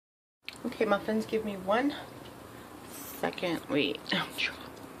Okay, muffins, give me 1 second. Wait,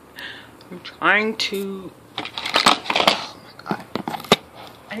 I'm trying to, oh my god.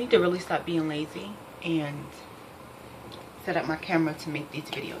 I need to really stop being lazy and set up my camera to make these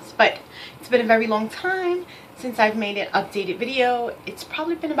videos. But it's been a very long time since I've made an updated video. It's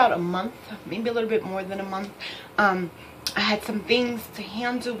probably been about a month, maybe a little bit more than a month. I had some things to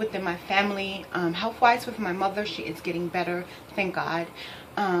handle within my family, health-wise with my mother. She is getting better, thank God.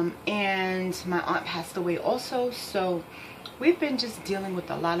 And my aunt passed away also, so we've been just dealing with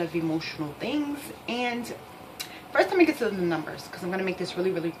a lot of emotional things. And first, let me get to the numbers, because I'm going to make this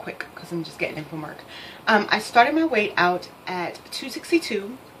really, really quick, because I'm just getting in from work. I started my weight out at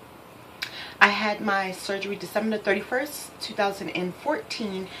 262. I had my surgery December 31st,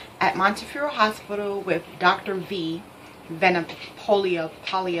 2014 at Montefiore Hospital with Dr. V. Venipolia,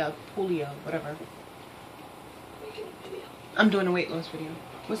 whatever. I'm doing a weight loss video.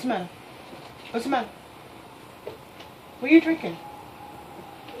 What's the matter? What's the matter? What are you drinking?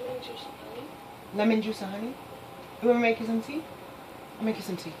 Lemon juice and honey. You want me to make you some tea? I'll make you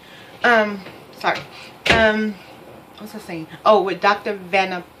some tea. Sorry. What's I saying? Oh, with Dr.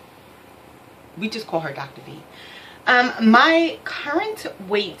 Vanna. We just call her Dr. V. My current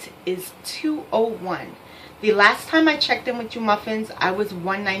weight is 201. The last time I checked in with You Muffins, I was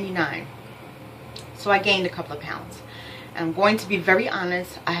 199. So I gained a couple of pounds. I'm going to be very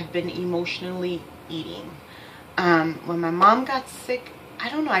honest, I have been emotionally eating. When my mom got sick, I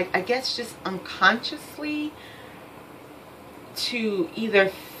don't know, I guess just unconsciously to either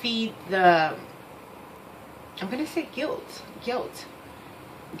feed the, I'm going to say guilt.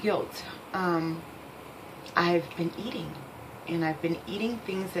 I've been eating, and I've been eating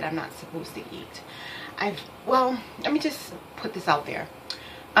things that I'm not supposed to eat. Well, let me just put this out there.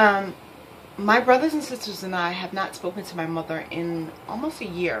 My brothers and sisters and I have not spoken to my mother in almost a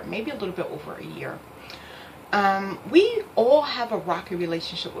year, maybe a little bit over a year. We all have a rocky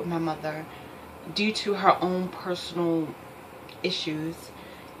relationship with my mother due to her own personal issues,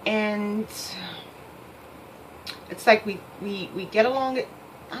 and it's like we get along.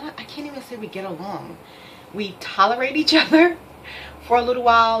 I can't even say we get along. We tolerate each other for a little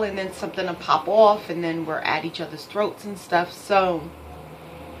while, and then something will pop off, and then we're at each other's throats and stuff. So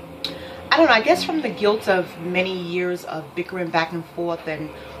I don't know, I guess from the guilt of many years of bickering back and forth and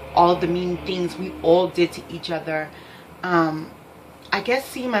all the mean things we all did to each other, I guess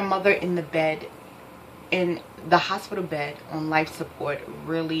seeing my mother in the bed, in the hospital bed on life support,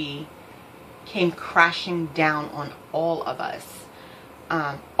 really came crashing down on all of us.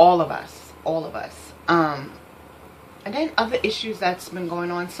 All of us. And then other issues that's been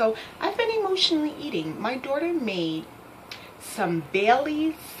going on. So I've been emotionally eating. My daughter made some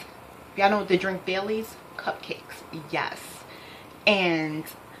Baileys. Y'all know the drink Baileys? Cupcakes. Yes. And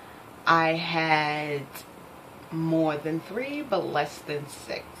I had more than 3, but less than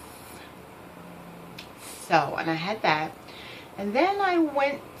 6. So, and I had that. And then I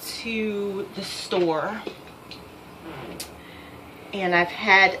went to the store, and I've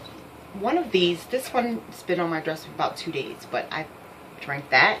had one of these. This one's been on my dress for about 2 days, but I drank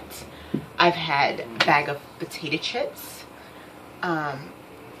that. I've had a bag of potato chips.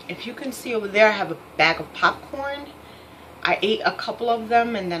 If you can see over there, I have a bag of popcorn. I ate a couple of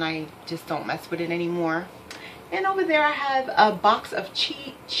them, and then I just don't mess with it anymore. And over there, I have a box of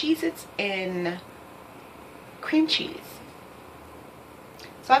Cheez-Its and cream cheese.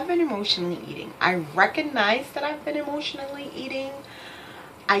 So I've been emotionally eating. I recognize that I've been emotionally eating.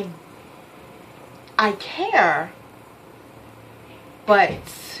 I care,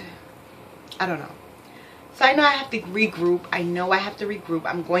 but I don't know. So I know I have to regroup. I know I have to regroup.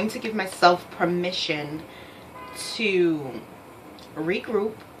 I'm going to give myself permission to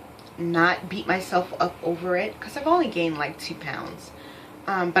regroup, not beat myself up over it, because I've only gained like 2 pounds.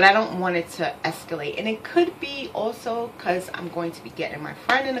 But I don't want it to escalate. And it could be also because I'm going to be getting my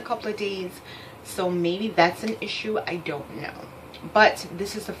friend in a couple of days. So maybe that's an issue. I don't know. But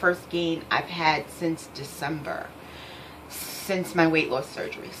this is the first gain I've had since December, since my weight loss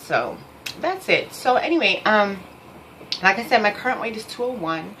surgery. So that's it. So anyway, like I said, my current weight is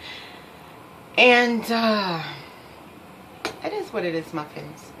 201. And it is what it is,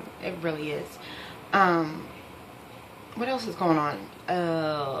 muffins. It really is. What else is going on?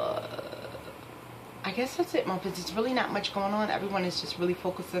 I guess that's it, muffins. It's really not much going on. Everyone is just really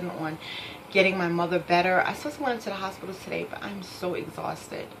focusing on getting my mother better. I still went to the hospital today, but I'm so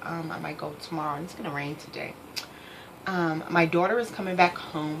exhausted. I might go tomorrow, and it's gonna rain today. My daughter is coming back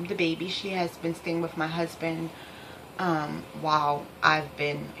home, the baby. She has been staying with my husband while I've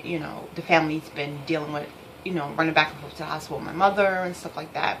been, you know, the family's been dealing with, you know, running back and forth to the hospital with my mother and stuff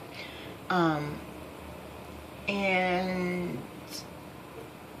like that. And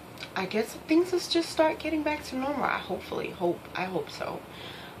I guess things will just start getting back to normal. I hope so.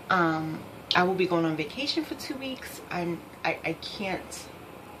 I will be going on vacation for 2 weeks. I can't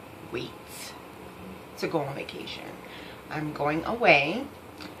wait to go on vacation. I'm going away,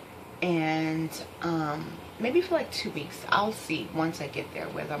 and maybe for like 2 weeks. I'll see once I get there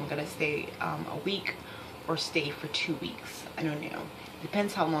whether I'm gonna stay a week or stay for 2 weeks. I don't know.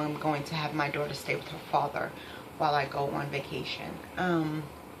 Depends how long I'm going to have my daughter stay with her father while I go on vacation.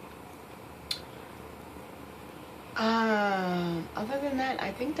 Other than that,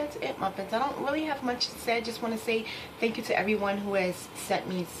 I think that's it, Muffins. I don't really have much to say. I just want to say thank you to everyone who has sent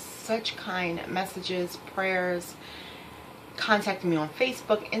me such kind messages, prayers, contacted me on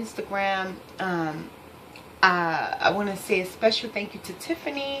Facebook, Instagram. I want to say a special thank you to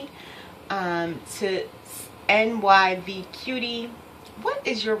Tiffany, to NYV Cutie. What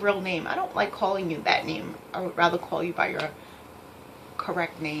is your real name? I don't like calling you that name. I would rather call you by your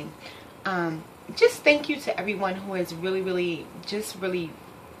correct name. Just thank you to everyone who has really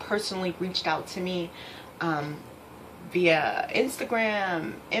personally reached out to me via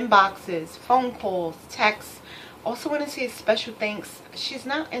Instagram, inboxes, phone calls, texts. Also want to say a special thanks. She's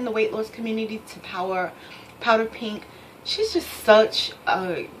not in the weight loss community, to Powder Pink. She's just such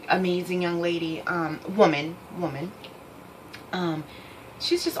a amazing young lady, woman.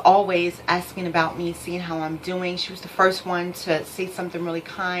 She's just always asking about me, seeing how I'm doing. She was the first one to say something really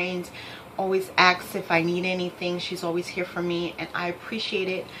kind. Always asks if I need anything. She's always here for me, and I appreciate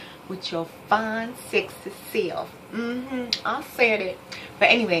it with your fine, sexy self. I'll say it. But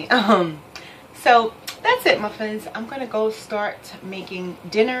anyway, so that's it, Muffins. I'm gonna go start making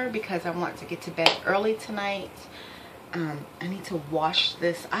dinner because I want to get to bed early tonight. I need to wash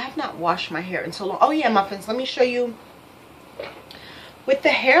this. I have not washed my hair in so long. Oh yeah, Muffins, let me show you. With the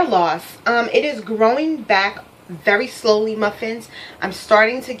hair loss, it is growing back very slowly, Muffins. I'm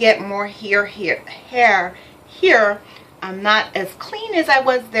starting to get more hair here. I'm not as clean as I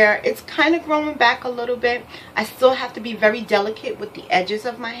was there. It's kind of growing back a little bit. I still have to be very delicate with the edges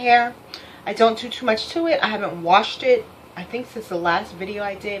of my hair. I don't do too much to it. I haven't washed it, I think, since the last video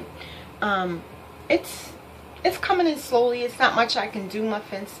I did. It's coming in slowly. It's not much I can do,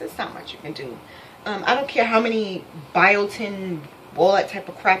 Muffins. It's not much you can do. I don't care how many biotin, all that type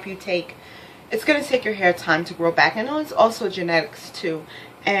of crap you take. It's going to take your hair time to grow back. I know it's also genetics too.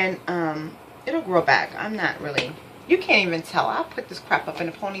 And it'll grow back. I'm not really... You can't even tell. I'll put this crap up in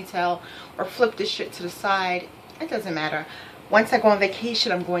a ponytail or flip this shit to the side. It doesn't matter. Once I go on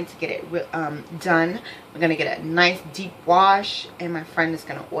vacation, I'm going to get it done. I'm going to get a nice deep wash. And my friend is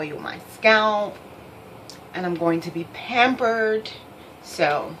going to oil my scalp. And I'm going to be pampered.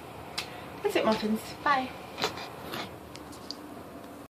 So, that's it, Muffins. Bye.